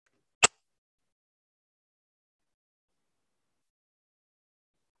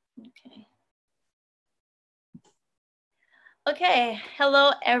Okay,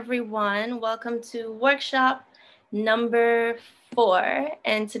 hello everyone. Welcome to workshop number 4.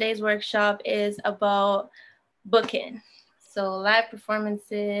 And today's workshop is about booking. So, live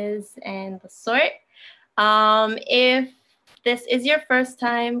performances and the sort. If this is your first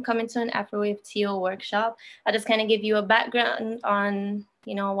time coming to an Afrowave TO workshop, I'll just kind of give you a background on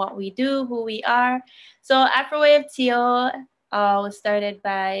what we do, who we are. So Afrowave TO was started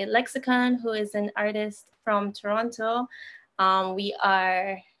by Lexicon, who is an artist from Toronto. We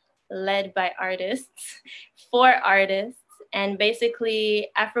are led by artists, for artists, and basically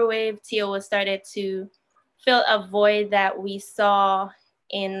Afrowave TO was started to fill a void that we saw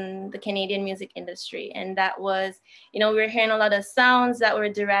in the Canadian music industry. And that was, we were hearing a lot of sounds that were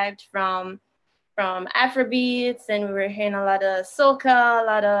derived from Afrobeats, and we were hearing a lot of soca, a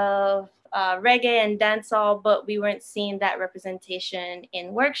lot of reggae and dancehall, but we weren't seeing that representation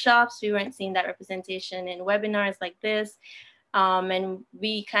in workshops. We weren't seeing that representation in webinars like this. And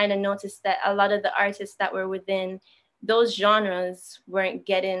we kind of noticed that a lot of the artists that were within those genres weren't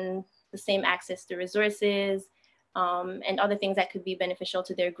getting the same access to resources and other things that could be beneficial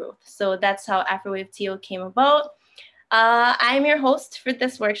to their growth. So that's how Afrowave TO came about. I'm your host for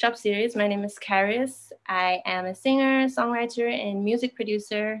this workshop series. My name is Karis. I am a singer, songwriter, and music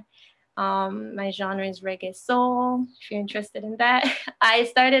producer. My genre is reggae soul, if you're interested in that. I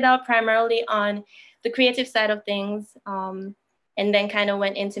started out primarily on the creative side of things, and then kind of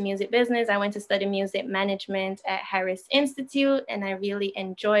went into music business. I went to study music management at Harris Institute, and I really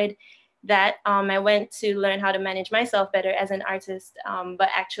enjoyed that. I went to learn how to manage myself better as an artist, but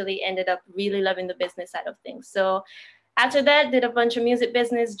actually ended up really loving the business side of things. So after that, did a bunch of music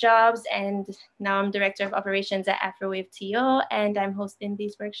business jobs, and now I'm director of operations at Afrowave TO, and I'm hosting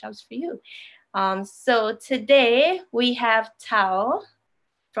these workshops for you. So today we have Tao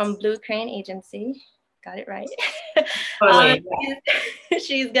from Blue Crane Agency. Got it right. Totally.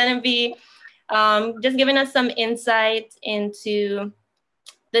 She's going to be just giving us some insight into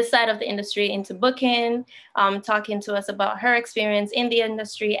this side of the industry, into booking, talking to us about her experience in the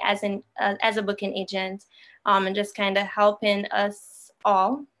industry as a booking agent, and just kind of helping us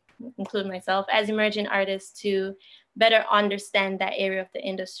all, include myself, as emerging artists to better understand that area of the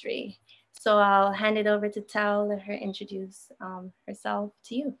industry. So I'll hand it over to Tao, let her introduce herself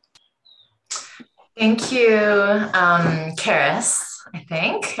to you. Thank you, Karis. I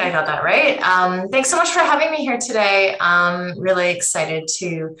think I got that right. Thanks so much for having me here today. I'm really excited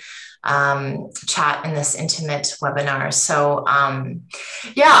to chat in this intimate webinar. So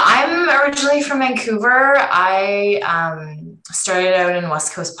yeah, I'm originally from Vancouver. I started out in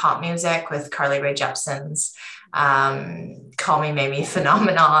West Coast pop music with Carly Rae Jepsen's Call Me Maybe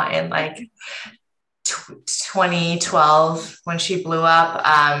phenomena in like 2012 when she blew up,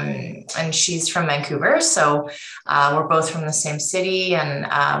 and she's from Vancouver, so we're both from the same city, and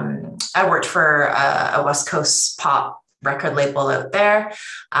I worked for a West Coast pop record label out there,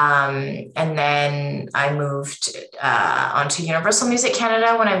 and then I moved onto Universal Music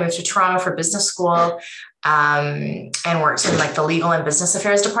Canada when I moved to Toronto for business school, and worked in like the legal and business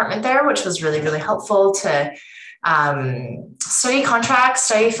affairs department there, which was really, really helpful to study contracts,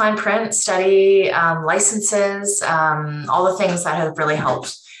 study fine print, study licenses, all the things that have really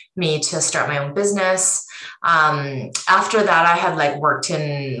helped me to start my own business. After that, I had like worked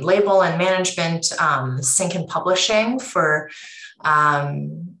in label and management, sync and publishing for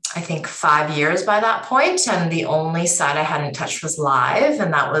I think 5 years by that point. And the only side I hadn't touched was live.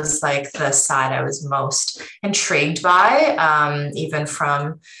 And that was like the side I was most intrigued by, even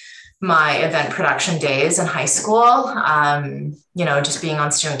from my event production days in high school, just being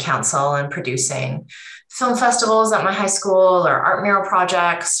on student council and producing film festivals at my high school or art mural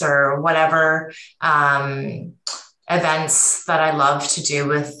projects or whatever events that I love to do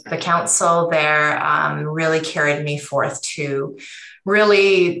with the council there really carried me forth to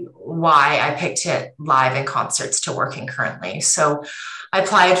really why I picked it live in concerts to working currently. So I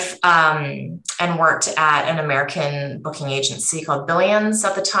applied and worked at an American booking agency called Billions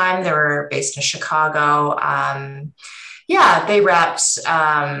at the time. They were based in Chicago. They repped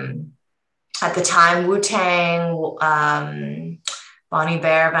at the time Wu-Tang, Bonnie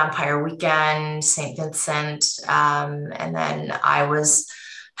Bear, Vampire Weekend, St. Vincent. And then I was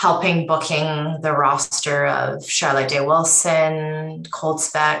helping booking the roster of Charlotte Day Wilson, Cold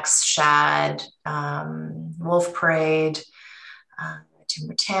Specs, Shad, Wolf Parade,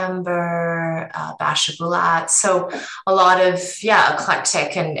 Timber Timber, Basha Bulat. So a lot of,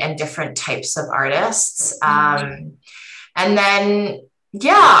 eclectic and different types of artists. And then,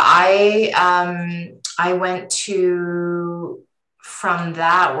 I went to from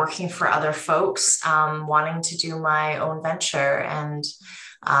that, working for other folks, wanting to do my own venture. And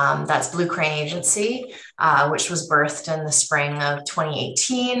that's Blue Crane Agency, which was birthed in the spring of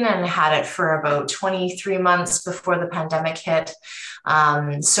 2018 and had it for about 23 months before the pandemic hit.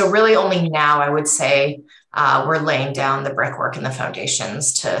 So really only now, I would say, we're laying down the brickwork and the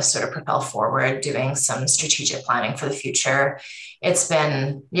foundations to sort of propel forward, doing some strategic planning for the future. It's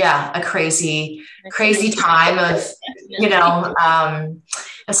been, a crazy time of,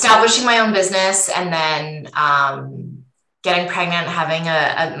 establishing my own business, and then getting pregnant, having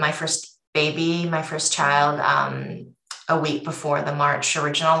my first baby, my first child, a week before the March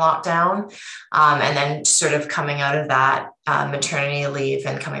original lockdown, and then sort of coming out of that maternity leave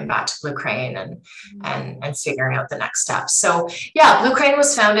and coming back to Blue Crane and figuring out the next steps. So Blue Crane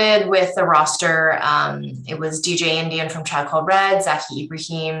was founded with a roster. It was DJ Indian from Tribe Called Red, Zaki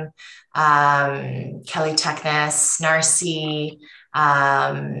Ibrahim, Kelly Teknis, Narcy,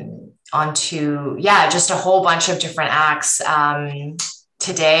 onto just a whole bunch of different acts.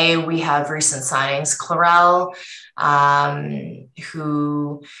 Today we have recent signings, Clarel,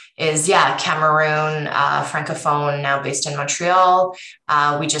 who is Cameroon francophone, now based in Montreal.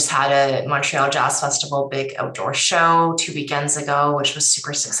 We just had a Montreal Jazz Festival big outdoor show 2 weekends ago, which was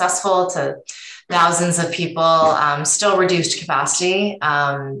super successful to thousands of people, still reduced capacity,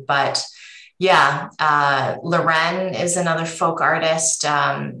 but Loren is another folk artist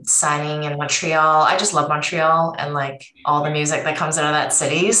signing in Montreal. I just love Montreal and like all the music that comes out of that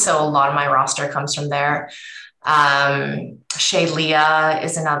city. So a lot of my roster comes from there. Shay Leah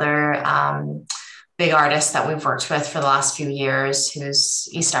is another big artist that we've worked with for the last few years, who's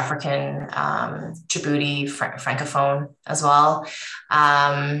East African, Djibouti, francophone as well.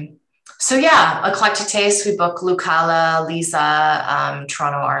 Eclectic taste. We book Lucala, Lisa,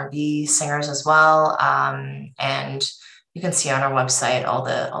 Toronto R&B singers as well, and you can see on our website all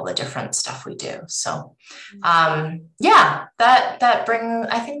the different stuff we do. So, I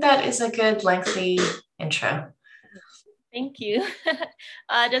think that is a good lengthy intro. Thank you.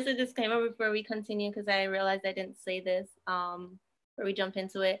 Just a disclaimer before we continue, because I realized I didn't say this before we jump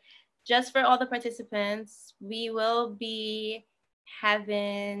into it. Just for all the participants, we will be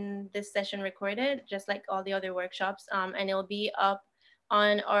having this session recorded just like all the other workshops, and it'll be up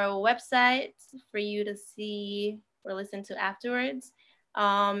on our website for you to see or listen to afterwards.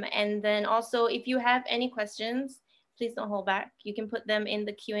 And then also, if you have any questions, please don't hold back. You can put them in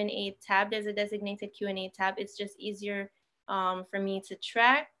the Q&A tab. There's a designated Q&A tab. It's just easier for me to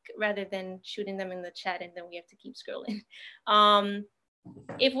track rather than shooting them in the chat and then we have to keep scrolling.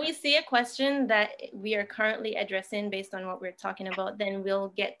 If we see a question that we are currently addressing based on what we're talking about, then we'll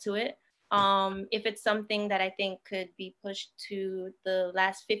get to it. If it's something that I think could be pushed to the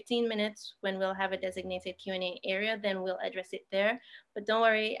last 15 minutes when we'll have a designated Q&A area, then we'll address it there. But don't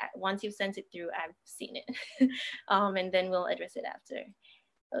worry, once you've sent it through, I've seen it. And then we'll address it after.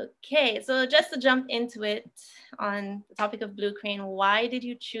 Okay, so just to jump into it, on the topic of Blue Crane, why did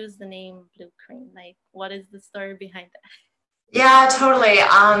you choose the name Blue Crane? Like, what is the story behind that? Yeah, totally.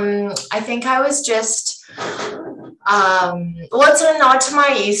 I think I was just, it's a nod to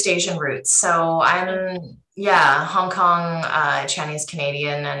my East Asian roots. So I'm, Hong Kong, Chinese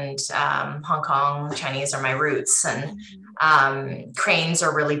Canadian, and Hong Kong Chinese are my roots. And cranes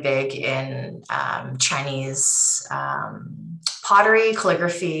are really big in Chinese pottery,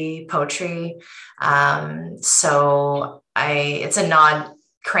 calligraphy, poetry. So it's a nod.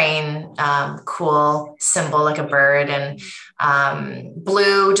 Crane, cool symbol like a bird, and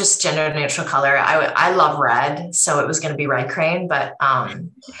blue, just gender neutral color. I love red, so it was going to be red crane, but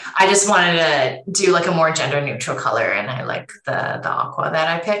I just wanted to do like a more gender neutral color, and I like the aqua that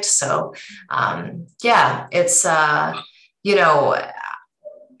I picked. So it's 80%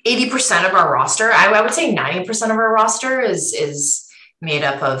 of our roster, I would say 90% of our roster is made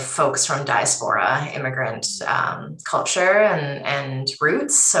up of folks from diaspora, immigrant culture and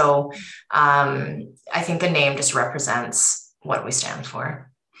roots. So I think the name just represents what we stand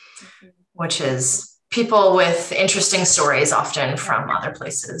for, which is people with interesting stories, often from other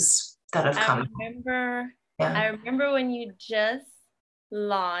places that have come. I remember when you just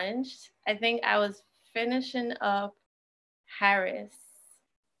launched, I think I was finishing up Harris.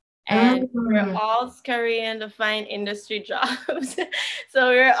 And we're all scurrying to find industry jobs. So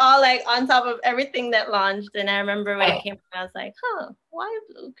we were all like on top of everything that launched. And I remember when it came out, I was like, why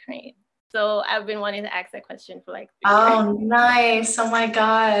Blue Crane? So I've been wanting to ask that question for like 3 years. Oh, nice. Oh my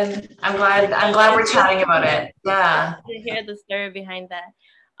God. I'm glad we're chatting about it. Yeah. To hear the story behind that.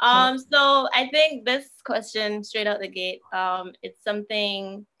 So I think this question straight out the gate, it's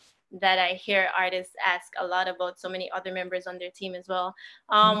something that I hear artists ask a lot about so many other members on their team as well.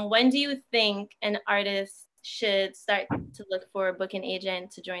 When do you think an artist should start to look for a booking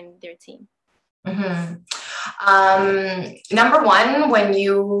agent to join their team? Number one, when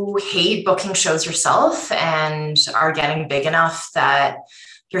you hate booking shows yourself and are getting big enough that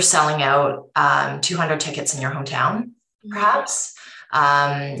you're selling out 200 tickets in your hometown, perhaps.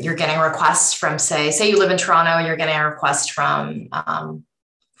 You're getting requests from, say you live in Toronto, you're getting a request from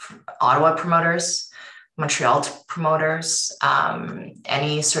Ottawa promoters, Montreal promoters,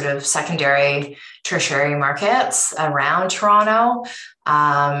 any sort of secondary, tertiary markets around Toronto,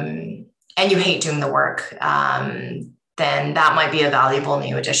 and you hate doing the work, then that might be a valuable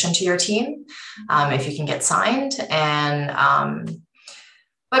new addition to your team if you can get signed. And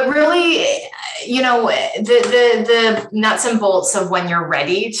but really, you know, the nuts and bolts of when you're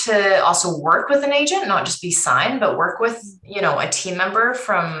ready to also work with an agent, not just be signed, but work with, you know, a team member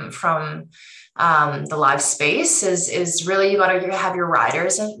from the live space is really, you got to have your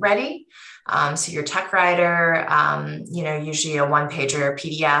riders ready. So your tech rider, you know, usually a one-pager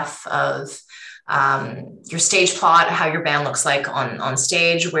PDF of your stage plot, how your band looks like on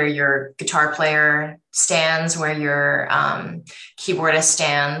stage, where your guitar player stands, where your keyboardist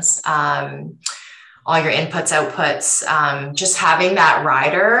stands, all your inputs, outputs. Just having that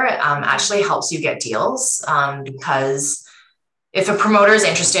rider actually helps you get deals, because if a promoter is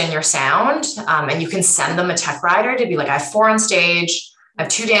interested in your sound, and you can send them a tech rider to be like, I have 4 on stage, I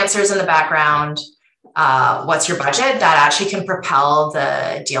have 2 dancers in the background, what's your budget? That actually can propel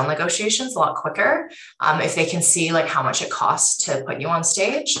the deal negotiations a lot quicker, if they can see like how much it costs to put you on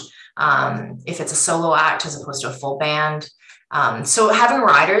stage, if it's a solo act as opposed to a full band. So having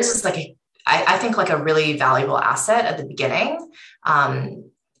riders is like I think like a really valuable asset at the beginning,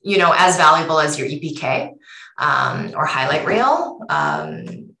 you know, as valuable as your EPK or highlight reel.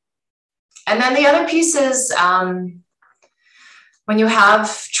 And then the other piece is when you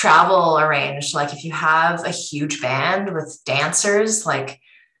have travel arranged, like if you have a huge band with dancers, like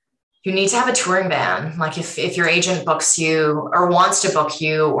you need to have a touring band. Like if your agent books you or wants to book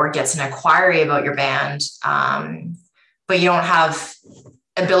you or gets an inquiry about your band, but you don't have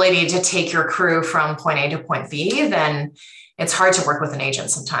ability to take your crew from point A to point B, then it's hard to work with an agent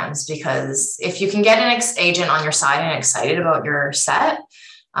sometimes, because if you can get an agent on your side and excited about your set,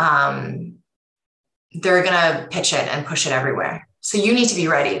 they're going to pitch it and push it everywhere. So you need to be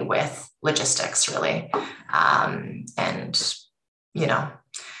ready with logistics, really. And, you know,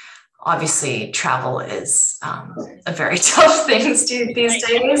 obviously travel is a very tough thing these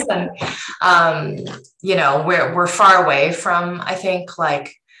days. And, you know, we're far away from, I think,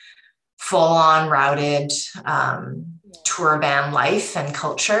 like full on routed tour band life and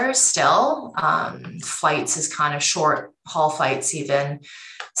culture still. Flights is kind of short haul flights even.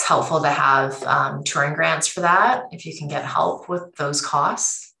 It's helpful to have touring grants for that if you can get help with those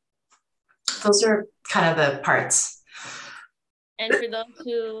costs. Those are kind of the parts. And for those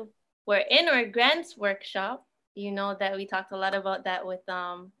who were in our grants workshop, you know that we talked a lot about that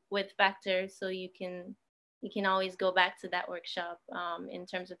with factors, so you can always go back to that workshop in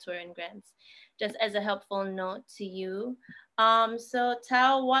terms of touring grants, just as a helpful note to you. So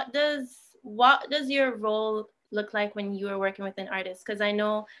Tao, what does your role look like when you are working with an artist? Because I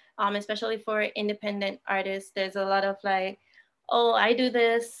know, especially for independent artists, there's a lot of like, oh, I do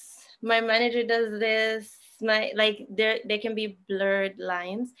this, my manager does this, there can be blurred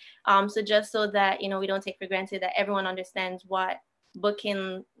lines. So just so that, you know, we don't take for granted that everyone understands what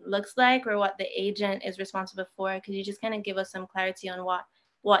booking looks like or what the agent is responsible for, could you just kind of give us some clarity on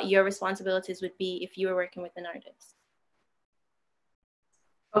what your responsibilities would be if you were working with an artist?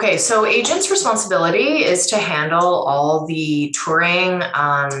 Okay, so agent's responsibility is to handle all the touring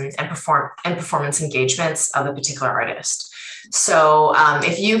and performance engagements of a particular artist. So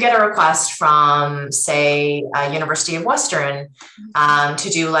if you get a request from, say, University of Western to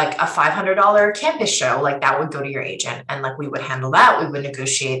do like a $500 campus show, like that would go to your agent, and like we would handle that. We would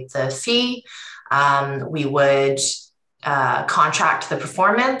negotiate the fee. We would contract the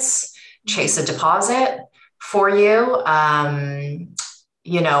performance, chase a deposit for you.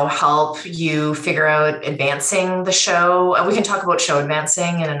 You know, help you figure out advancing the show. We can talk about show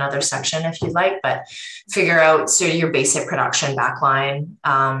advancing in another section if you'd like, but figure out sort of your basic production backline,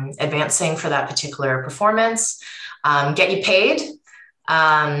 advancing for that particular performance, get you paid,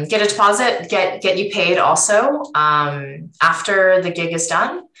 get a deposit, get you paid also after the gig is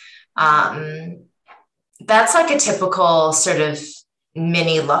done. That's like a typical sort of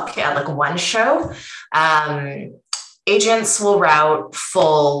mini look at like one show. Agents will route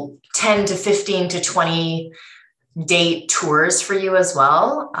full 10 to 15 to 20 date tours for you as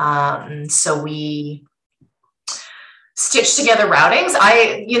well. So we stitch together routings.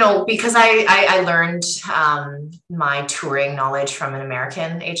 Because I learned my touring knowledge from an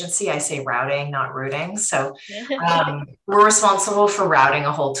American agency. I say routing, not routing. So we're responsible for routing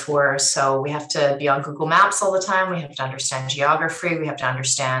a whole tour. So we have to be on Google Maps all the time. We have to understand geography. We have to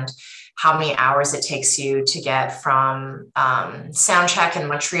understand how many hours it takes you to get from soundcheck in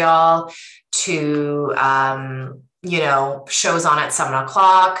Montreal to shows on at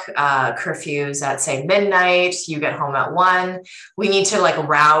 7:00, curfews at say midnight, you get home at 1. We need to like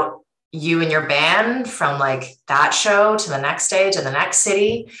route you and your band from like that show to the next day to the next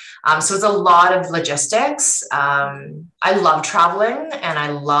city. So it's a lot of logistics. I love traveling and I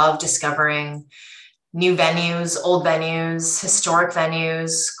love discovering new venues, old venues, historic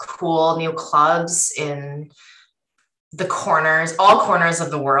venues, cool new clubs in all corners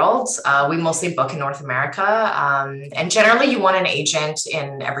of the world. We mostly book in North America. And generally you want an agent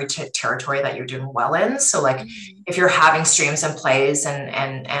in every territory that you're doing well in. So like if you're having streams and plays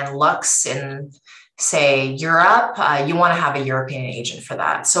and looks in say Europe, you want to have a European agent for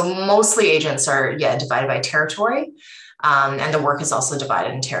that. So mostly agents are divided by territory. And the work is also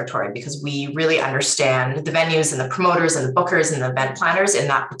divided in territory because we really understand the venues and the promoters and the bookers and the event planners in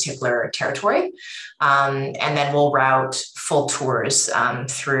that particular territory. And then we'll route full tours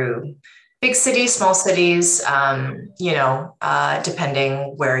through big cities, small cities,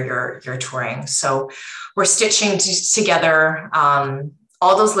 depending where you're touring. So we're stitching together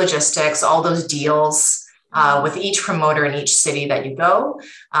all those logistics, all those deals, with each promoter in each city that you go.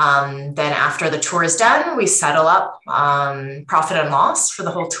 Then after the tour is done, we settle up profit and loss for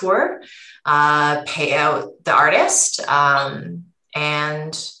the whole tour, pay out the artist,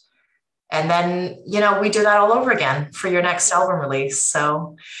 and then, we do that all over again for your next album release.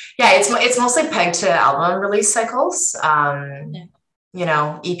 So it's mostly pegged to album release cycles, EP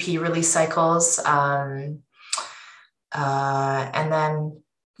release cycles. And then,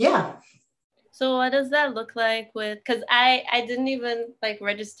 So what does that look like because I didn't even like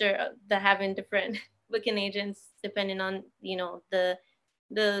register the having different booking agents depending on,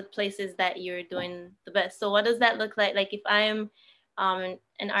 the places that you're doing the best. So what does that look like? Like if I'm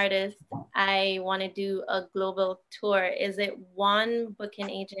an artist, I want to do a global tour. Is it one booking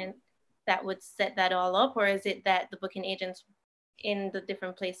agent that would set that all up, or is it that the booking agents in the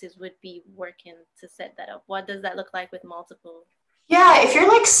different places would be working to set that up? What does that look like with multiple? Yeah, if you're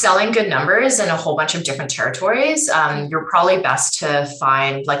like selling good numbers in a whole bunch of different territories, you're probably best to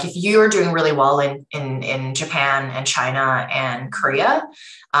find, like if you're doing really well in Japan and China and Korea,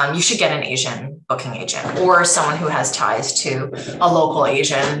 you should get an Asian booking agent or someone who has ties to a local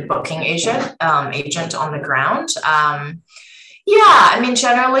Asian booking agent on the ground.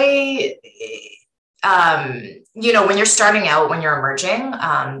 Generally, when you're starting out, when you're emerging,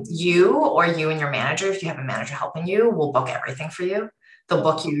 you and your manager, if you have a manager helping you, will book everything for you. They'll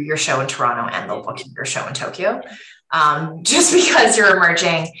book you your show in Toronto and they'll book you your show in Tokyo. Just because you're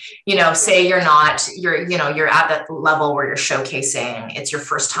emerging, say you're at that level where you're showcasing, it's your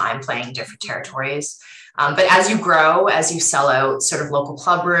first time playing different territories. But as you grow, as you sell out sort of local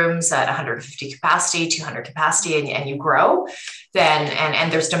club rooms at 150 capacity, 200 capacity, and you grow, then,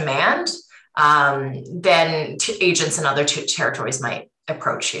 and there's demand, then agents in other territories might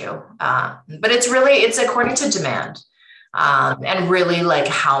approach you. But it's according to demand, and really like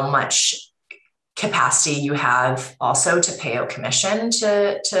how much capacity you have also to pay out commission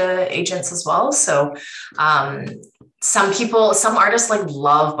to agents as well. So, some artists like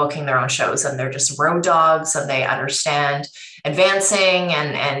love booking their own shows and they're just road dogs and they understand advancing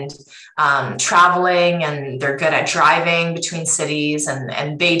and traveling and they're good at driving between cities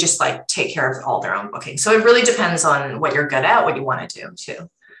and they just like take care of all their own booking. So it really depends on what you're good at, what you want to do too.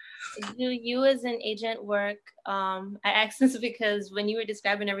 Do you as an agent work, I asked this because when you were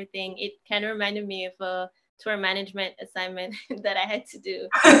describing everything, it kind of reminded me of a tour management assignment that I had to do.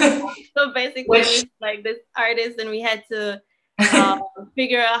 So basically like this artist and we had to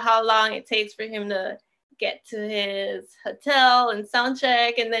figure out how long it takes for him to get to his hotel and sound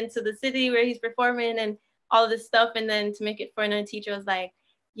check and then to the city where he's performing and all this stuff. And then to make it for another teacher was like,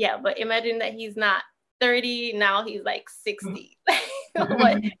 yeah, but imagine that he's not 30, now he's like 60.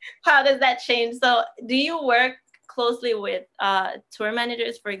 How does that change? So do you work closely with tour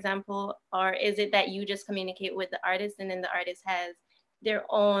managers, for example, or is it that you just communicate with the artist and then the artist has their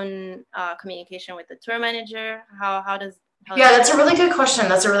own communication with the tour manager? How does Yeah, that's a really good question.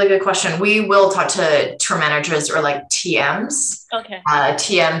 That's a really good question. We will talk to tour managers or like TMs. Okay.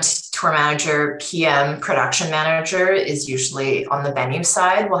 TM, tour manager, PM, production manager is usually on the venue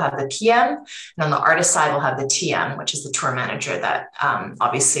side. We'll have the PM, and on the artist side, we'll have the TM, which is the tour manager that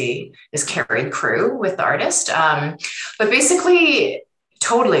obviously is carrying crew with the artist. But basically,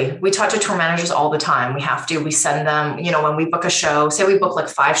 totally. We talk to tour managers all the time. We have to. We send them, when we book a show, say we book like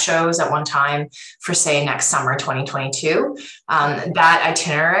 5 shows at one time for, say, next summer, 2022, that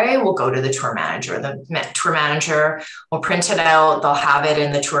itinerary will go to the tour manager. The tour manager will print it out. They'll have it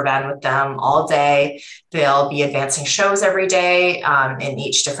in the tour van with them all day. They'll be advancing shows every day in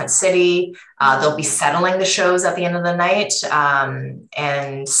each different city. They'll be settling the shows at the end of the night.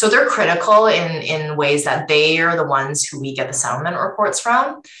 And so they're critical in ways that they are the ones who we get the settlement reports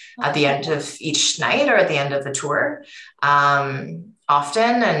from at the end of each night or at the end of the tour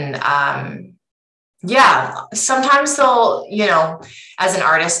often. And sometimes they'll, as an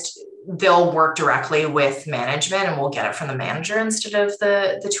artist, they'll work directly with management and we'll get it from the manager instead of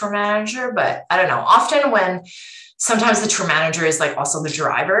the tour manager. But I don't know, often when sometimes the tour manager is like also the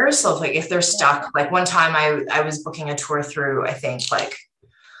driver. So if they're stuck, like one time I was booking a tour through, I think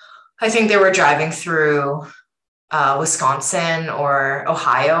they were driving through Wisconsin or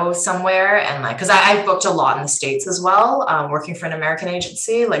Ohio somewhere. And like, cause I've booked a lot in the States as well, working for an American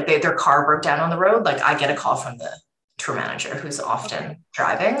agency, like their car broke down on the road. Like I get a call from the tour manager who's often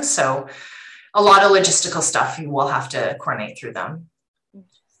driving. So a lot of logistical stuff you will have to coordinate through them.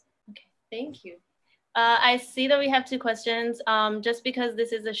 Okay, thank you. I see that we have 2 questions. Just because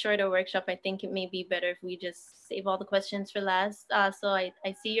this is a shorter workshop, I think it may be better if we just save all the questions for last. So I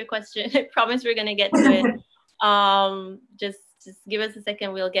see your question. I promise we're gonna get to it. Just give us a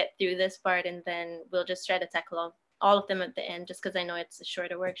second. We'll get through this part and then we'll just try to tackle all of them at the end, just because I know it's a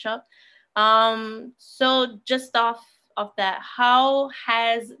shorter workshop. So just off of that, how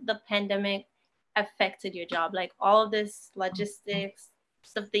has the pandemic affected your job? Like all of this logistics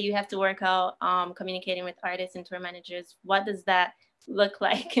stuff that you have to work out, communicating with artists and tour managers, what does that look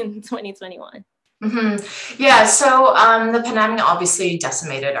like in 2021? Mm-hmm. Yeah, so the pandemic obviously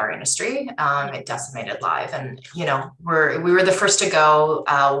decimated our industry. It decimated live, and we were the first to go.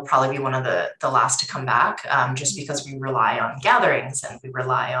 We'll probably be one of the last to come back, just because we rely on gatherings and we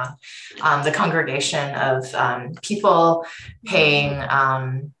rely on the congregation of people paying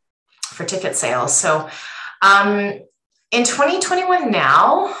for ticket sales. So in 2021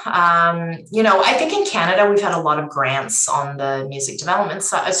 now, I think in Canada, we've had a lot of grants on the music development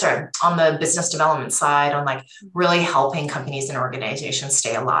side, on the business development side, on like really helping companies and organizations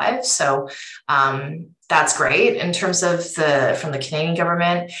stay alive. So that's great in terms of from the Canadian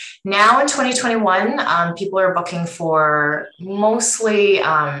government. Now in 2021, people are booking for mostly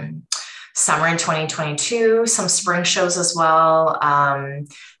summer in 2022, some spring shows as well.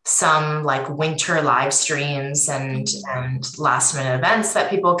 Some like winter live streams and last minute events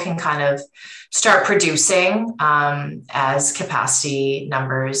that people can kind of start producing as capacity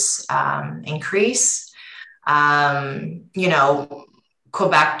numbers increase.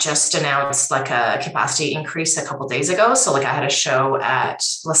 Quebec just announced like a capacity increase a couple of days ago. So like I had a show at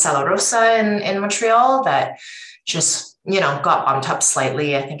La Sala Rosa in Montreal that just, got bumped up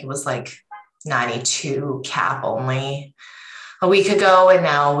slightly. I think it was like 92 cap only a week ago, and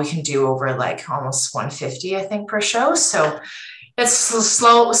now we can do over like almost 150, I think, per show. So it's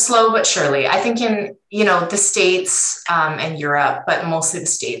slow but surely. I think in the States and Europe, but mostly the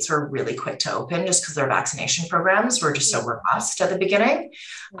States, were really quick to open just because their vaccination programs were just so robust at the beginning.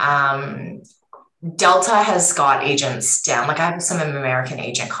 Delta has got agents down. Like I have some American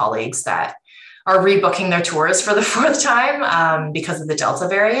agent colleagues that are rebooking their tours for the 4th time because of the Delta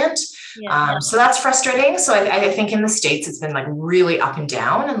variant. So that's frustrating. So I think in the States, it's been like really up and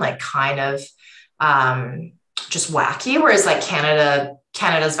down and like kind of just wacky. Whereas like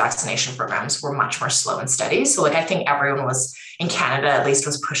Canada's vaccination programs were much more slow and steady. So like, I think everyone was in Canada, at least,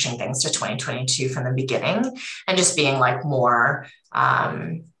 was pushing things to 2022 from the beginning and just being like more,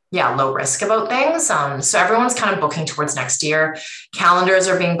 low risk about things. So everyone's kind of booking towards next year. Calendars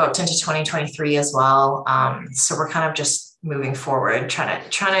are being booked into 2023 as well. So we're kind of just moving forward, trying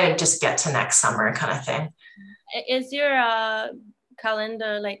to just get to next summer kind of thing. Is your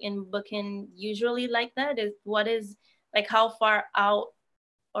calendar like in booking usually like that? What is like, how far out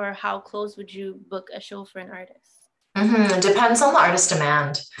or how close would you book a show for an artist? It depends on the artist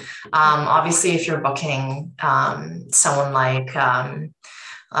demand. Obviously, if you're booking someone like I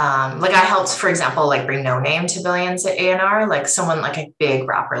helped, for example, like bring No Name to Billions at A&R, like someone like a big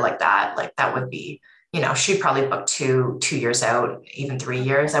rapper like that would be she probably booked 2 years out, even 3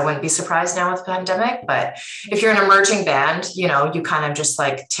 years. I wouldn't be surprised now with the pandemic. But if you're an emerging band, you kind of just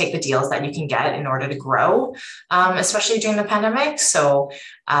like take the deals that you can get in order to grow, especially during the pandemic. So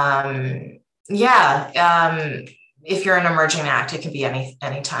if you're an emerging act, it could be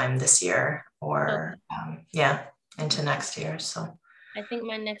any time this year or into next year. So I think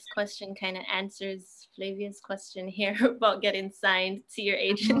my next question kind of answers Flavia's question here about getting signed to your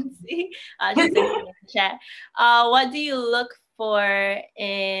agency. Just in the chat. What do you look for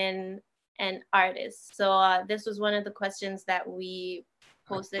in an artist? So this was one of the questions that we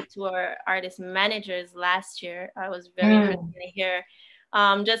posted to our artist managers last year. I was very interested to hear,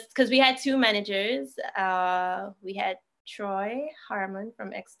 just because we had 2 managers. We had Troy Harmon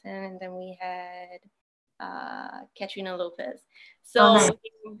from X10, and then we had Katrina Lopez. So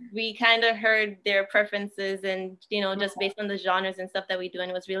we kind of heard their preferences and, just based on the genres and stuff that we do.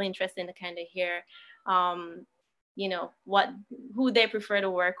 And it was really interesting to kind of hear, who they prefer to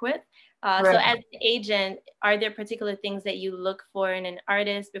work with. So as an agent, are there particular things that you look for in an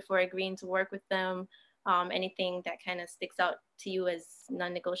artist before agreeing to work with them? Anything that kind of sticks out to you as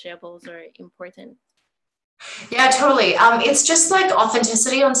non-negotiables or important? Yeah, totally. It's just like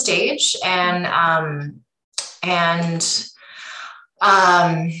authenticity on stage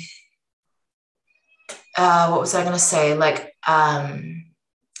what was I going to say? Like,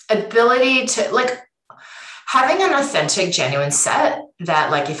 ability to like having an authentic, genuine set that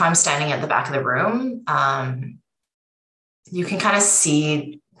like, if I'm standing at the back of the room, you can kind of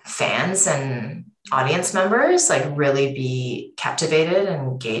see fans and audience members like really be captivated and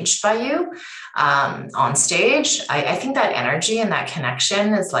engaged by you on stage. I think that energy and that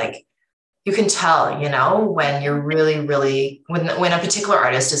connection is like, you can tell, when you're really, when a particular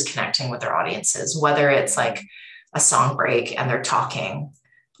artist is connecting with their audiences, whether it's like a song break and they're talking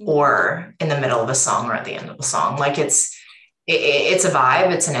or in the middle of a song or at the end of a song. Like it's a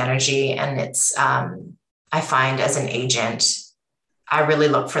vibe, it's an energy. And it's, I find as an agent, I really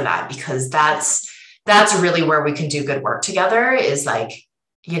look for that because that's really where we can do good work together is like,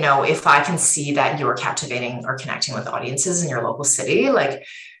 if I can see that you're captivating or connecting with audiences in your local city, like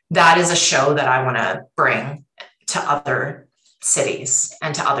that is a show that I want to bring to other cities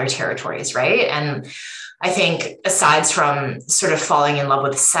and to other territories, right? And I think aside from sort of falling in love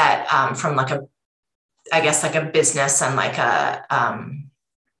with the set from like a business and like a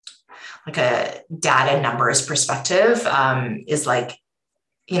data numbers perspective is like,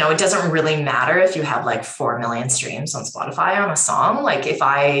 it doesn't really matter if you have like 4 million streams on Spotify on a song. Like if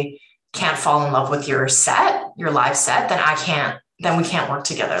I can't fall in love with your live set, then we can't work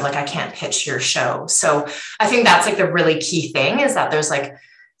together. Like I can't pitch your show. So I think that's like the really key thing is that there's like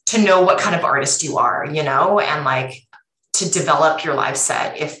to know what kind of artist you are, and like to develop your live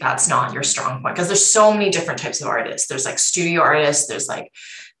set if that's not your strong point. Because there's so many different types of artists. There's like studio artists, there's like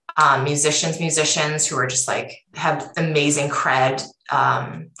musicians who are just like have amazing cred,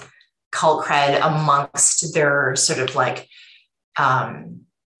 cult cred amongst their sort of like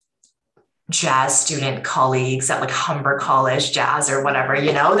jazz student colleagues at like Humber College Jazz or whatever,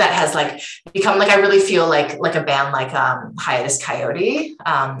 that has like become like, I really feel like a band like Hiatus Coyote,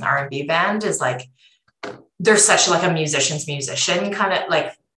 R&B band is like, they're such like a musician kind of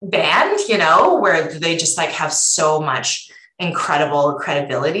like band, where they just like have so much incredible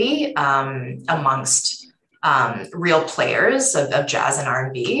credibility amongst real players of jazz and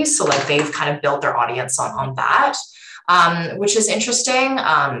R&B. So like they've kind of built their audience on that. Which is interesting.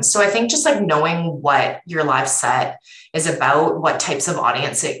 So I think just like knowing what your live set is about, what types of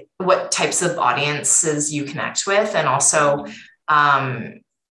audiences you connect with. And also,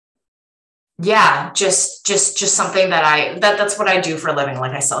 just something that's what I do for a living.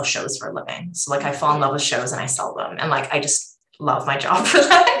 Like I sell shows for a living. So like I fall in love with shows and I sell them. And like, I just love my job for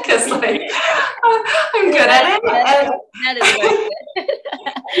that because like I'm good at it. That is worth it.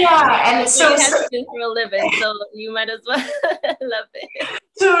 Yeah, and so for a living, so you might as well love it.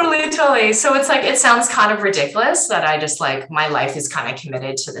 Totally. So it's like it sounds kind of ridiculous that I just like my life is kind of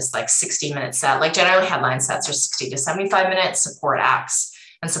committed to this like 60-minute set. Like generally headline sets are 60 to 75 minutes, support acts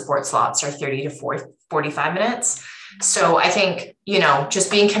and support slots are 30 to 45 minutes. So I think, just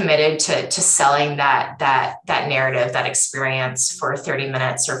being committed to selling that narrative, that experience for 30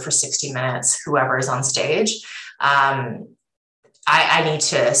 minutes or for 60 minutes, whoever is on stage, I need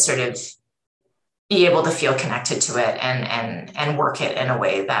to sort of be able to feel connected to it and work it in a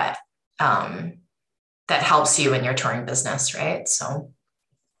way that that helps you in your touring business, right? So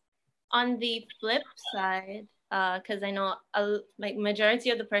on the flip side, because I know like majority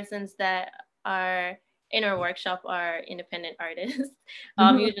of the persons that are in our workshop are independent artists.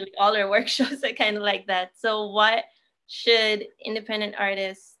 Mhm. Usually all our workshops are kind of like that. So what should independent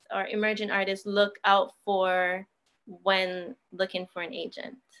artists or emerging artists look out for when looking for an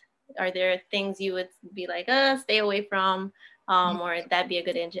agent? Are there things you would be like, stay away from, or that'd be a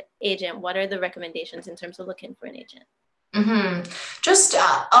good agent? What are the recommendations in terms of looking for an agent? Mm-hmm. Just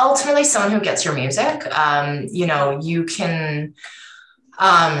ultimately someone who gets your music. You can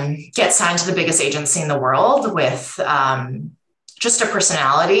get signed to the biggest agency in the world with just a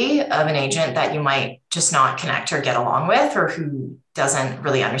personality of an agent that you might just not connect or get along with, or who doesn't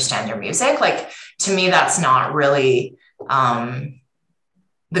really understand your music. Like, to me, that's not really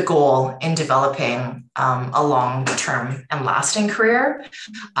the goal in developing a long-term and lasting career.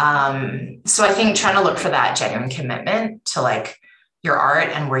 So I think trying to look for that genuine commitment to like your art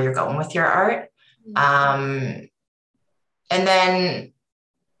and where you're going with your art. And then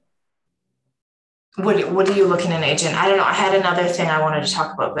what are you looking an agent? I don't know. I had another thing I wanted to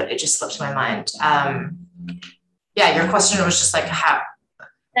talk about, but it just slipped my mind. Your question was just like how.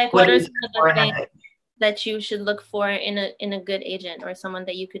 Like, what are some of the things that you should look for in a good agent, or someone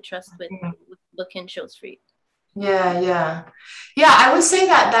that you could trust with booking shows for you? Yeah. I would say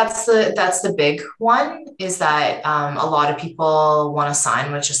that that's the big one, is that a lot of people want to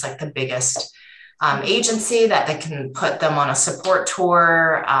sign with just like the biggest agency that they can put them on a support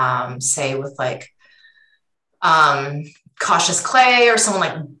tour, say with like Cautious Clay or someone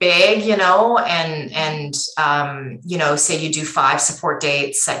like big, and say you do 5 support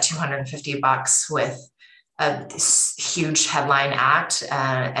dates at $250 with a huge headline act,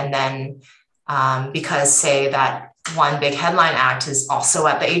 and then because say that one big headline act is also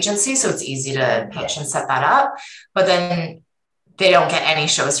at the agency, so it's easy to pitch and set that up, but then they don't get any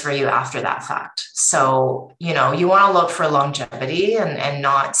shows for you after that fact. So, you want to look for longevity and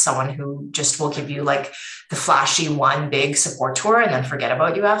not someone who just will give you like the flashy one big support tour and then forget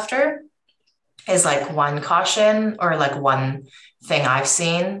about you after, is like one caution, or like one thing I've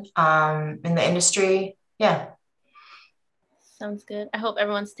seen in the industry. Yeah. Sounds good. I hope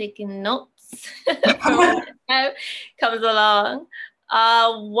everyone's taking notes for when that comes along.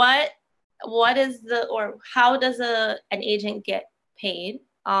 What is or how does an agent get paid?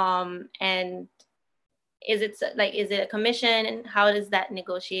 And is it a commission, and how is that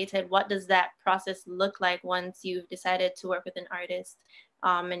negotiated? What does that process look like once you've decided to work with an artist,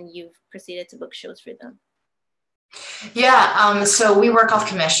 and you've proceeded to book shows for them? Yeah, so we work off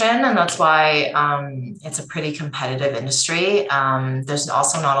commission, and that's why it's a pretty competitive industry. There's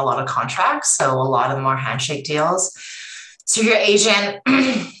also not a lot of contracts, so a lot of them are handshake deals. So your agent,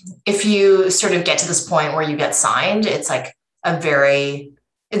 if you sort of get to this point where you get signed, it's like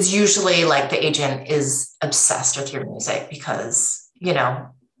it's usually like the agent is obsessed with your music because,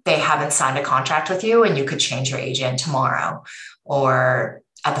 they haven't signed a contract with you, and you could change your agent tomorrow or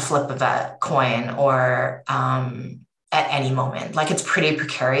at the flip of a coin, or at any moment. Like, it's pretty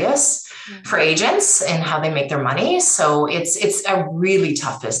precarious for agents and how they make their money. So it's a really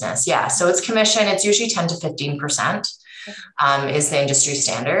tough business. Yeah. So it's commission. It's usually 10 to 15% is the industry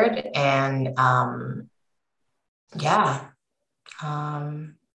standard. And yeah.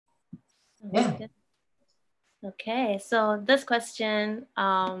 Okay. So this question,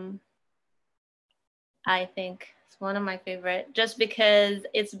 I think it's one of my favorite, just because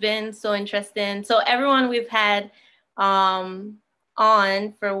it's been so interesting. So everyone we've had on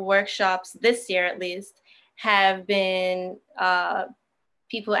for workshops this year, at least, have been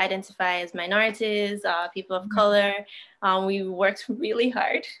people identify as minorities, people of color. We worked really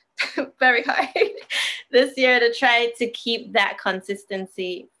hard, very hard this year to try to keep that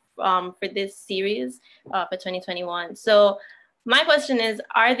consistency for this series for 2021. So my question is,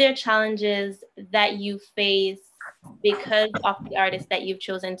 are there challenges that you face because of the artists that you've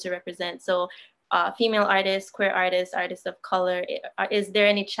chosen to represent? So female artists, queer artists, artists of color, is there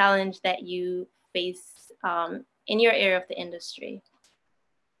any challenge that you face in your area of the industry?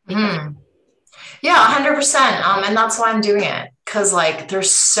 Yeah, 100%. And that's why I'm doing it. Cause like,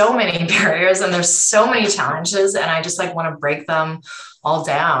 there's so many barriers and there's so many challenges, and I just like want to break them all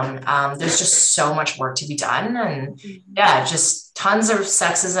down. There's just so much work to be done. And yeah, just tons of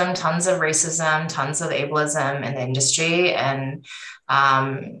sexism, tons of racism, tons of ableism in the industry. And,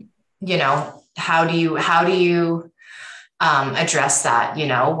 how do you address that,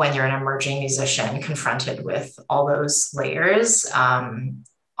 when you're an emerging musician confronted with all those layers, on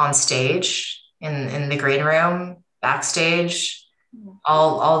stage, in the green room, backstage,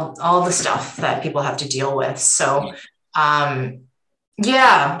 all the stuff that people have to deal with. So, I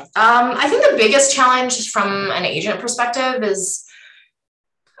think the biggest challenge from an agent perspective is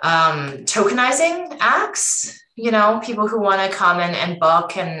tokenizing acts, people who want to come and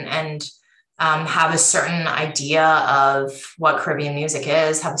book and have a certain idea of what Caribbean music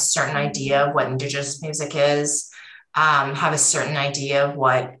is, have a certain idea of what Indigenous music is, have a certain idea of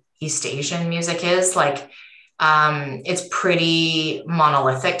what East Asian music is. Like, it's pretty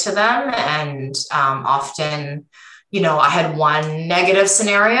monolithic to them. And often, I had one negative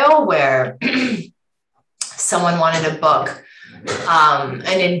scenario where someone wanted to book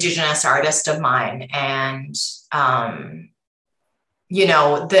an Indigenous artist of mine, and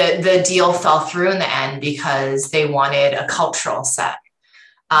the deal fell through in the end because they wanted a cultural set.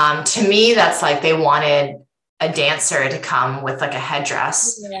 To me, that's like they wanted a dancer to come with like a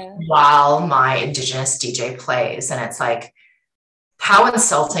headdress while my Indigenous DJ plays. And it's like, how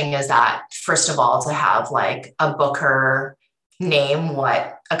insulting is that, first of all, to have like a booker name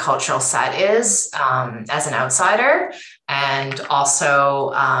what a cultural set is as an outsider, and also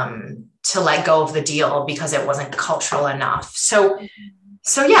to let go of the deal because it wasn't cultural enough. So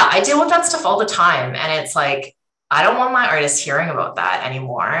yeah, I deal with that stuff all the time. And it's like, I don't want my artists hearing about that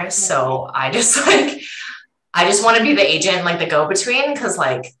anymore. So I just want to be the agent, like the go-between, because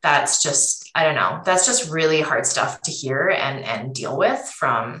like, that's just, I don't know, that's just really hard stuff to hear and deal with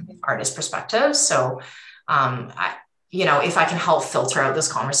from artist perspectives. So if I can help filter out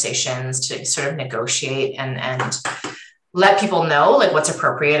those conversations to sort of negotiate and let people know like what's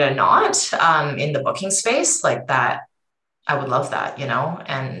appropriate and not in the booking space, like that, I would love that,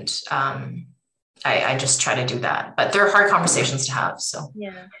 and I just try to do that, but they're hard conversations to have. So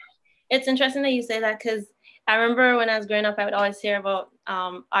yeah, it's interesting that you say that, because I remember when I was growing up, I would always hear about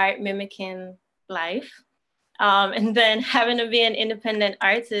art mimicking life. And then having to be an independent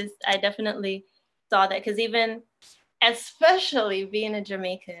artist, I definitely saw that, because even especially being a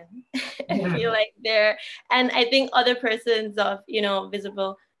Jamaican, I feel like and I think other persons of,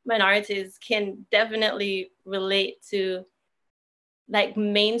 visible minorities can definitely relate to like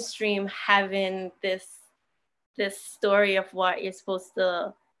mainstream having this story of what you're supposed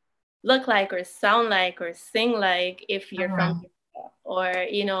to look like or sound like or sing like if you're from, or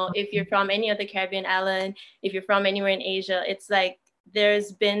if you're from any other Caribbean island, if you're from anywhere in Asia. It's like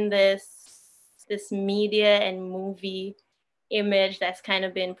there's been this media and movie image that's kind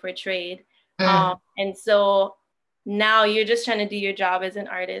of been portrayed, and so now you're just trying to do your job as an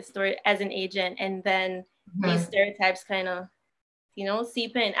artist or as an agent, and then these stereotypes kind of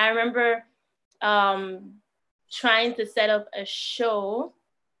seep in. I remember trying to set up a show.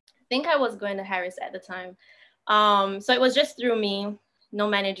 I think I was going to Harris at the time. So it was just through me, no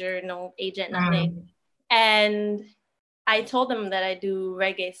manager, no agent, nothing. And I told them that I do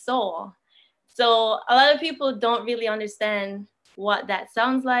reggae soul. So a lot of people don't really understand what that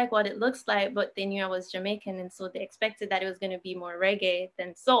sounds like, what it looks like, but they knew I was Jamaican, and so they expected that it was going to be more reggae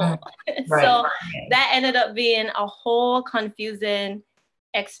than soul. So that ended up being a whole confusing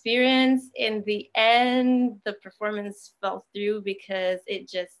experience. In the end, the performance fell through because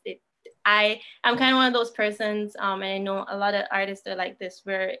I'm kind of one of those persons, and I know a lot of artists are like this,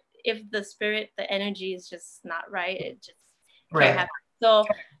 where if the spirit, the energy is just not right, it just can't happen. So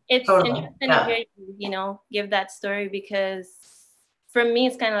it's interesting to hear you, give that story, because for me,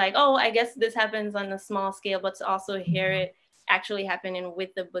 it's kind of like, oh, I guess this happens on a small scale, but to also hear it actually happening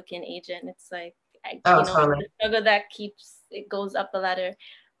with the booking agent, it's like, the struggle that it goes up the ladder.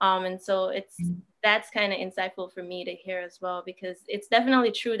 And so that's kind of insightful for me to hear as well, because it's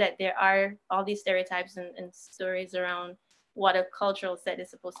definitely true that there are all these stereotypes and stories around what a cultural set is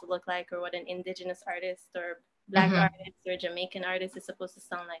supposed to look like, or what an Indigenous artist or Black artist or Jamaican artist is supposed to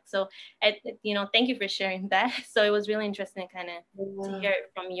sound like. So, thank you for sharing that. So it was really interesting kind of to hear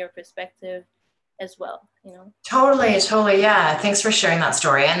it from your perspective as well, Totally. Yeah. Thanks for sharing that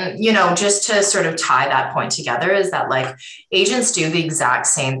story. And, just to sort of tie that point together, is that like agents do the exact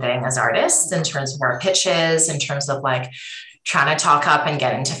same thing as artists in terms of our pitches, in terms of like trying to talk up and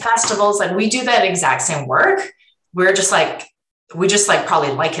get into festivals. Like we do that exact same work. We just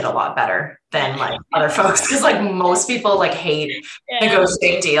probably like it a lot better than like other folks, because like most people like hate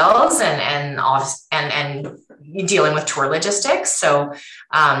negotiating deals and dealing with tour logistics. So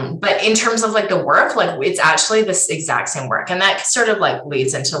but in terms of like the work, like it's actually this exact same work, and that sort of like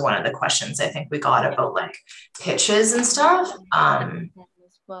leads into one of the questions I think we got about like pitches and stuff,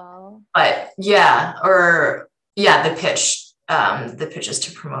 but the pitches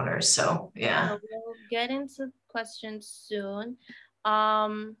to promoters. So we'll get into questions soon.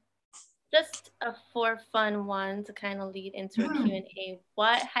 Just for fun one to kind of lead into a Q&A.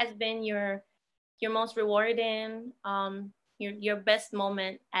 What has been your most rewarding, your best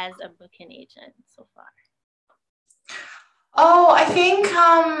moment as a booking agent so far? Oh, I think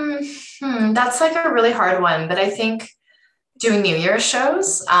That's like a really hard one, but I think doing New Year's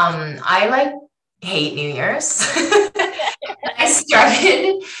shows, I like hate New Year's. I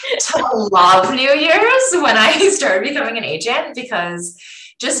started to love New Year's when I started becoming an agent because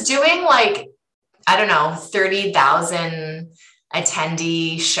just doing like, I don't know, 30,000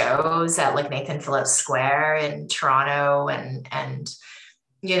 attendee shows at like Nathan Phillips Square in Toronto and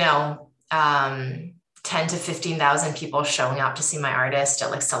you know, 10 to 15,000 people showing up to see my artist at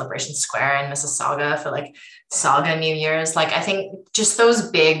like Celebration Square in Mississauga for like Saga New Year's. Like, I think just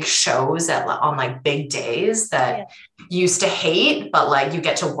those big shows on like big days that used to hate, but like you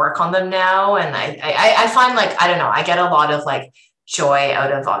get to work on them now. And I find like, I don't know, I get a lot of like joy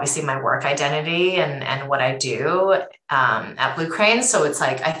out of obviously my work identity and what I do at Blue Crane. So it's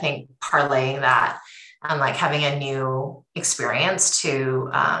like, I think parlaying that and like having a new experience to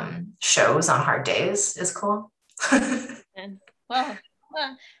shows on hard days is cool. well,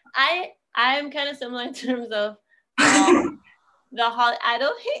 I'm kind of similar in terms of I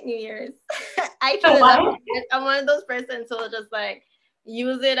don't hate New Year's. I truly love it. I'm one of those persons who will just like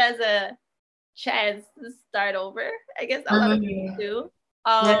use it as a chance to start over. I guess a lot of people do.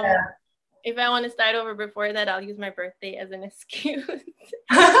 If I want to start over before that, I'll use my birthday as an excuse.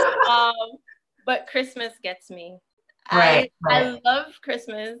 But Christmas gets me. Right. I love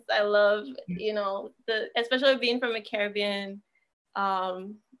Christmas. I love, you know, especially being from a Caribbean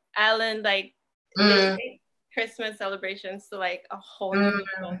island, like Christmas celebrations to like a whole new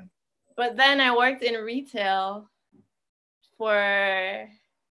level. But then I worked in retail for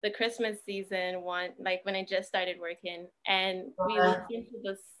the Christmas season like when I just started working, and we listened to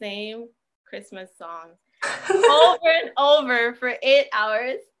the same Christmas songs over and over for 8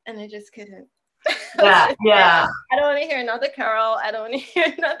 hours, and I just couldn't. I don't want to hear another carol. I don't want to hear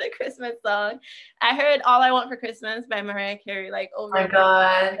another Christmas song. I heard All I Want for Christmas by Mariah Carey like over and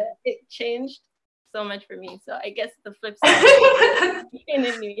over. It changed so much for me. So I guess the flip side in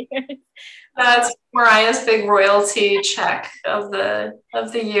the New Year's. That's Mariah's big royalty check of the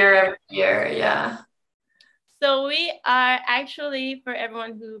year every year. Yeah. So we are actually, for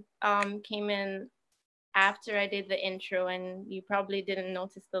everyone who came in after I did the intro, and you probably didn't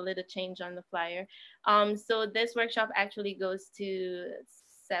notice the little change on the flyer. So this workshop actually goes to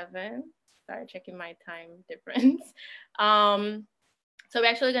 7. Sorry, checking my time difference. So we're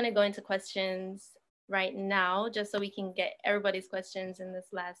actually going to go into questions right now, just so we can get everybody's questions in this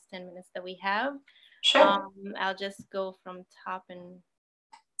last 10 minutes that we have. Sure. I'll just go from top and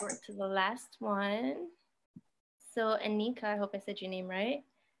work to the last one. So Anika, I hope I said your name right.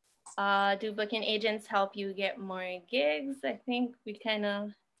 Do booking agents help you get more gigs? I think we kind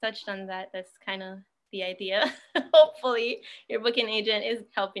of touched on that. That's kind of the idea. Hopefully your booking agent is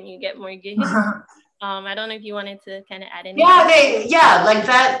helping you get more gigs. I don't know if you wanted to kind of add anything. Like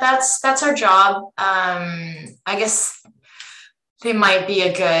that's our job. I guess they might not be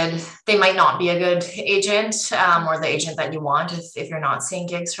a good agent, or the agent that you want if you're not seeing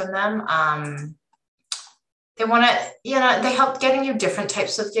gigs from them. They want to, they help getting you different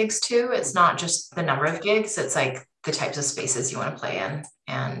types of gigs too. It's not just the number of gigs. It's like the types of spaces you want to play in,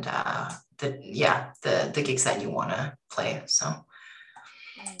 and the gigs that you want to play. So.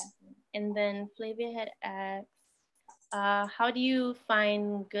 And then Flavia had asked, how do you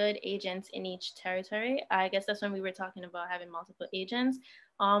find good agents in each territory? I guess that's when we were talking about having multiple agents.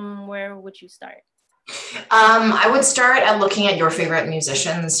 Where would you start? I would start at looking at your favorite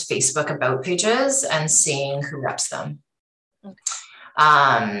musicians' Facebook about pages and seeing who reps them.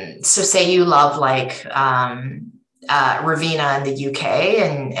 Okay. So say you love like Raveena in the UK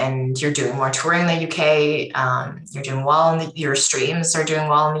and you're doing more touring in the UK, you're doing well your streams are doing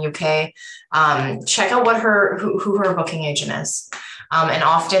well in the UK. Check out who her booking agent is. And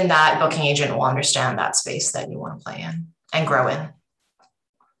often that booking agent will understand that space that you want to play in and grow in.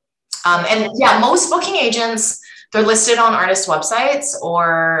 Most booking agents, they're listed on artist websites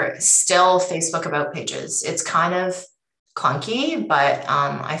or still Facebook about pages. It's kind of clunky, but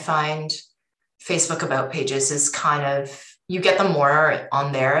I find Facebook about pages is kind of, you get them more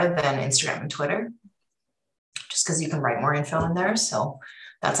on there than Instagram and Twitter, just because you can write more info in there. So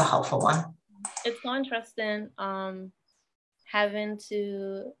that's a helpful one. It's so interesting having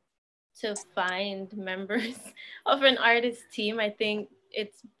to find members of an artist team. I think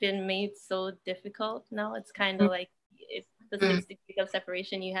it's been made so difficult now. It's kind of like it's the 6 degrees of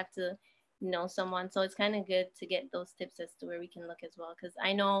separation. You have to know someone. So it's kind of good to get those tips as to where we can look as well. Because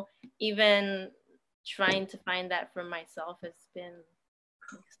I know even trying to find that for myself has been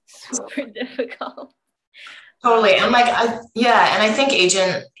super difficult. Totally. And like, and I think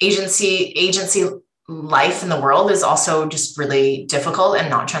agency life in the world is also just really difficult and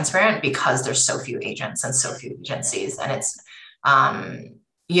not transparent because there's so few agents and so few agencies. And it's,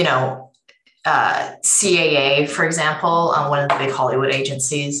 you know, CAA, for example, one of the big Hollywood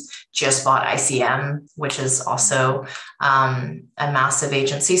agencies just bought ICM, which is also a massive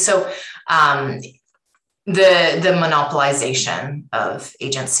agency. So the monopolization of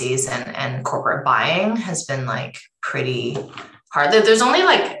agencies and corporate buying has been like pretty hard. There's only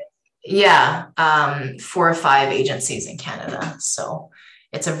like, 4 or 5 agencies in Canada. So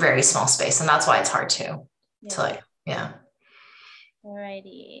it's a very small space, and that's why it's hard to like, yeah.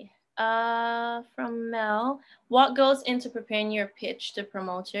 Alrighty. From Mel, what goes into preparing your pitch to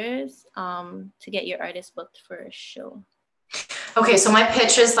promoters to get your artist booked for a show? Okay, so my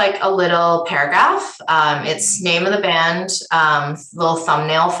pitch is like a little paragraph. It's name of the band, little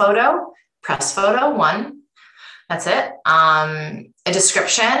thumbnail photo, press photo, 1. That's it. A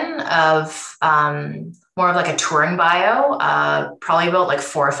description of more of like a touring bio, probably about like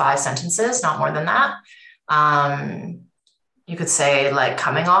 4 or 5 sentences, not more than that. You could say like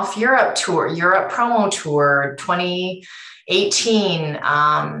coming off Europe promo tour 2018,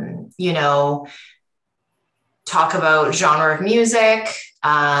 you know, talk about genre of music,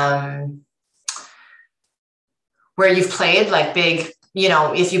 where you've played like big, you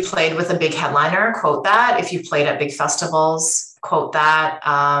know, if you played with a big headliner, quote that. If you played at big festivals, quote that.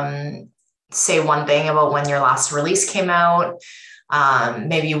 Say one thing about when your last release came out.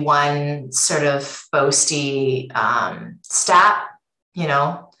 Maybe one sort of boasty stat, you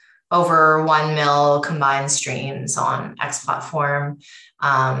know, over 1 mil combined streams on X platform.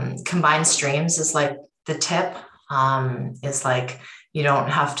 Combined streams is like the tip, is like, you don't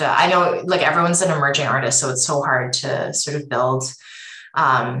have to, I know like everyone's an emerging artist, so it's so hard to sort of build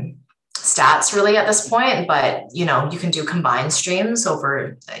stats really at this point, but you know, you can do combined streams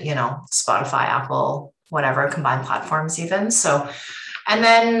over, you know, Spotify, Apple, whatever, combined platforms even. So, and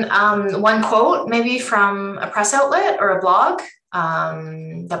then one quote maybe from a press outlet or a blog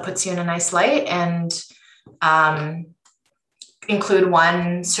that puts you in a nice light, and include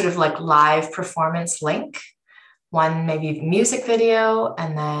one sort of like live performance link, one maybe music video,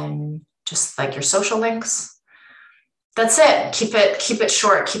 and then just like your social links. That's it. Keep it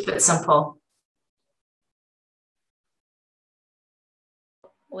short, keep it simple.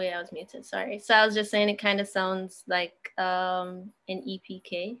 Wait, I was muted, sorry. So I was just saying it kind of sounds like an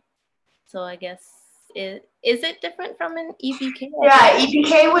EPK. So I guess is it different from an EPK? Yeah,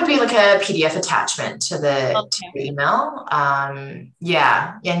 EPK would be like a PDF attachment to the email.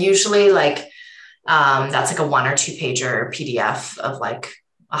 Yeah, and usually like that's like a 1 or 2 pager PDF of like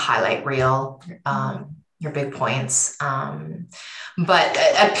a highlight reel, your big points. But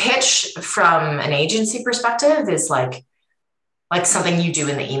a pitch from an agency perspective is like something you do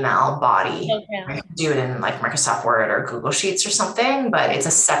in the email body. Right? Do it in like Microsoft Word or Google Sheets or something, but it's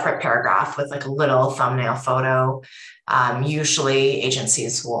a separate paragraph with like a little thumbnail photo. Usually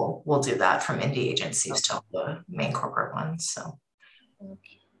agencies will do that, from indie agencies to the main corporate ones. So,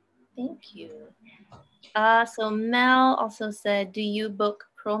 okay, thank you. So Mel also said, do you book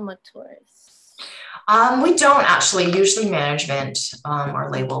promo tours? We don't actually. Usually management or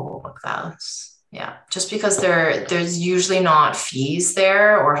label will book those. Yeah, just because there's usually not fees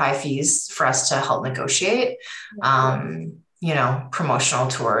there or high fees for us to help negotiate. You know, promotional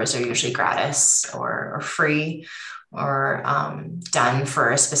tours are usually gratis or free, or done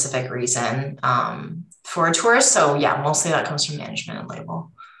for a specific reason for a tour. So yeah, mostly that comes from management and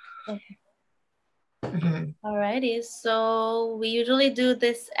label. Okay. Mm-hmm. Alrighty, so we usually do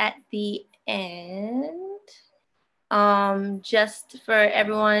this at the end. Just for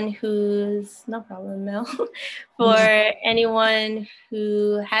everyone who's, no problem, Mel, for anyone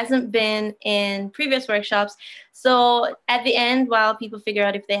who hasn't been in previous workshops. So at the end, while people figure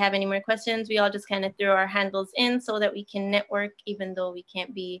out if they have any more questions, we all just kind of throw our handles in so that we can network, even though we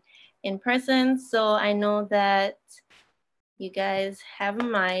can't be in person. So I know that you guys have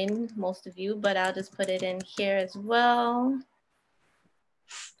mine, most of you, but I'll just put it in here as well.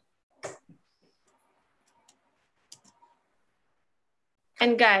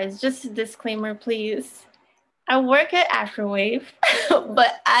 And guys, just a disclaimer, please. I work at Afterwave,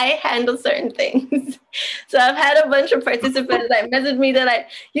 but I handle certain things. So I've had a bunch of participants that messaged me that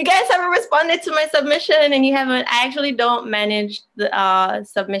you guys haven't responded to my submission and you haven't. I actually don't manage the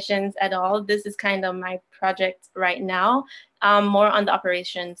submissions at all. This is kind of my project right now, more on the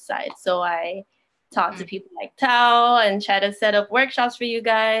operations side. So I talk to people like Tao and try to set up workshops for you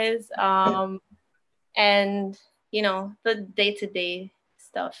guys, and you know, the day-to-day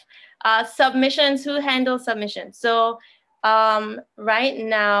stuff. Submissions, who handles submissions? So right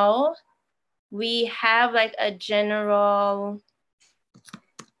now, We have like a general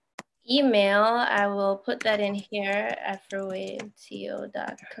email. I will put that in here,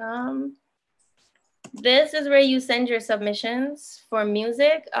 afrowaveto.com. This is where you send your submissions for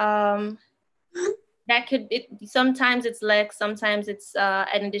music. That could, sometimes it's Lex, sometimes it's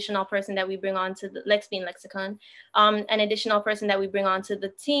an additional person that we bring on to the, Lex being Lexicon, an additional person that we bring on to the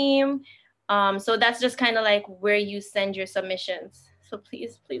team. So that's just kind of like where you send your submissions. So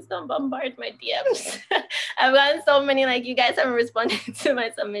please don't bombard my DMs. I've gotten so many, like, you guys haven't responded to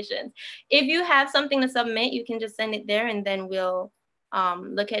my submissions. If you have something to submit, you can just send it there and then we'll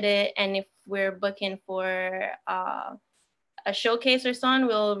look at it. And if we're booking for a showcase or so on,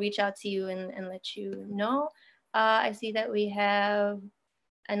 we'll reach out to you and let you know. I see that we have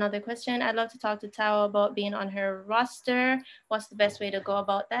another question. I'd love to talk to Tao about being on her roster. What's the best way to go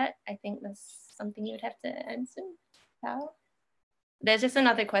about that? I think that's something you would have to answer, Tao. There's just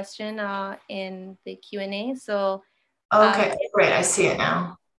another question in the Q&A. So okay, great. I see it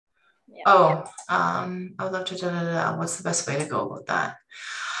now. Yeah. Oh, I would love to. What's the best way to go about that?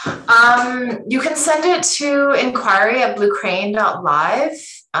 You can send it to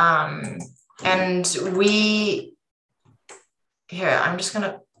inquiry@bluecrane.live. And here, I'm just going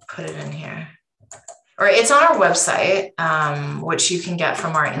to put it in here. Or it's on our website, which you can get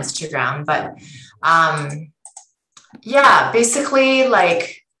from our Instagram. But yeah, basically,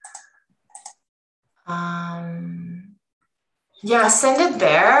 like, yeah, send it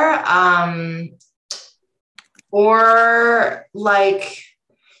there. Or like,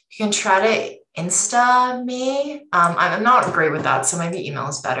 you can try to Insta me. I'm not great with that, so maybe email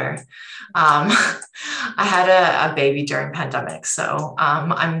is better. I had a baby during pandemic, so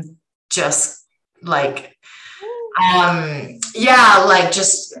I'm just like, yeah, like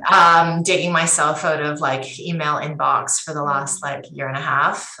just digging myself out of like email inbox for the last like year and a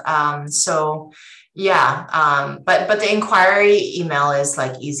half. So yeah, but the inquiry email is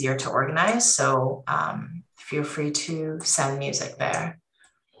like easier to organize. So feel free to send music there.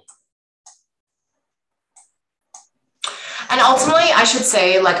 And ultimately, I should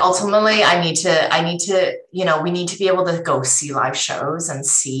say, like, ultimately, I need to, you know, we need to be able to go see live shows and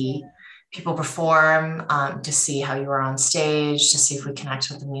see people perform, to see how you are on stage, to see if we connect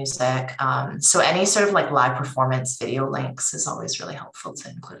with the music. So any sort of like live performance video links is always really helpful to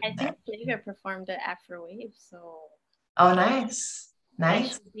include in there. I think Flavor performed at Afrowave, so. Oh, nice.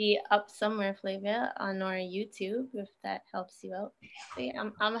 Nice. That should be up somewhere, Flavia, on our YouTube, if that helps you out. See,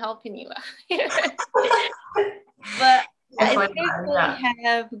 I'm helping you out here. But I think we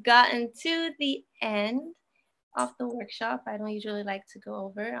have gotten to the end of the workshop. I don't usually like to go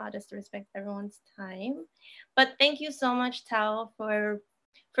over, just to respect everyone's time. But thank you so much, Tao, for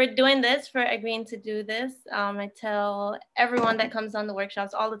doing this, for agreeing to do this. I tell everyone that comes on the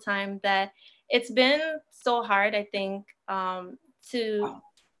workshops all the time that it's been so hard, I think, to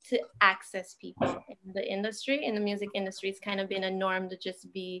access people in the industry. In the music industry, it's kind of been a norm to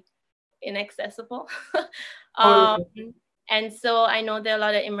just be inaccessible. And so I know there are a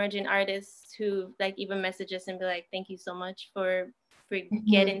lot of emerging artists who like even message us and be like, thank you so much for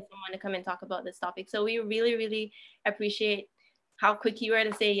getting someone to come and talk about this topic. So we really, really appreciate how quick you were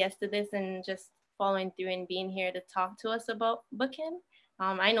to say yes to this and just following through and being here to talk to us about booking.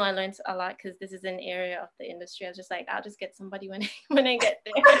 I know I learned a lot because this is an area of the industry. I was just like, I'll just get somebody when I get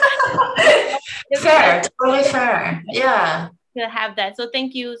there. Fair, totally fair. Yeah. To have that. So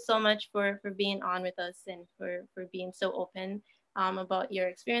thank you so much for being on with us and for being so open about your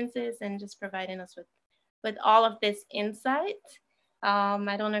experiences and just providing us with all of this insight.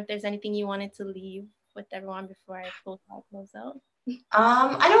 I don't know if there's anything you wanted to leave with everyone before I close out.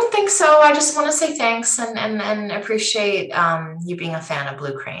 I don't think so. I just want to say thanks and appreciate you being a fan of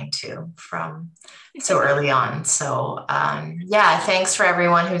Blue Crane too from so early on. So yeah, thanks for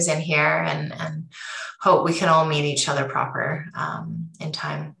everyone who's in here and hope we can all meet each other proper in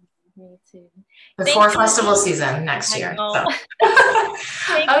time. Me too. Before festival season next year. So.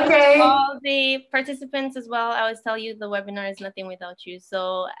 Okay. All the participants as well. I always tell you the webinar is nothing without you.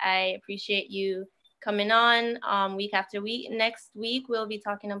 So I appreciate you coming on week after week. Next week, we'll be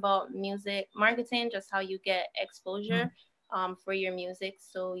talking about music marketing, just how you get exposure for your music.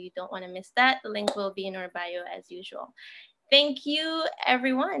 So you don't want to miss that. The link will be in our bio as usual. Thank you,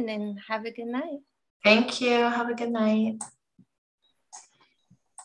 everyone, and have a good night. Thank you. Have a good night.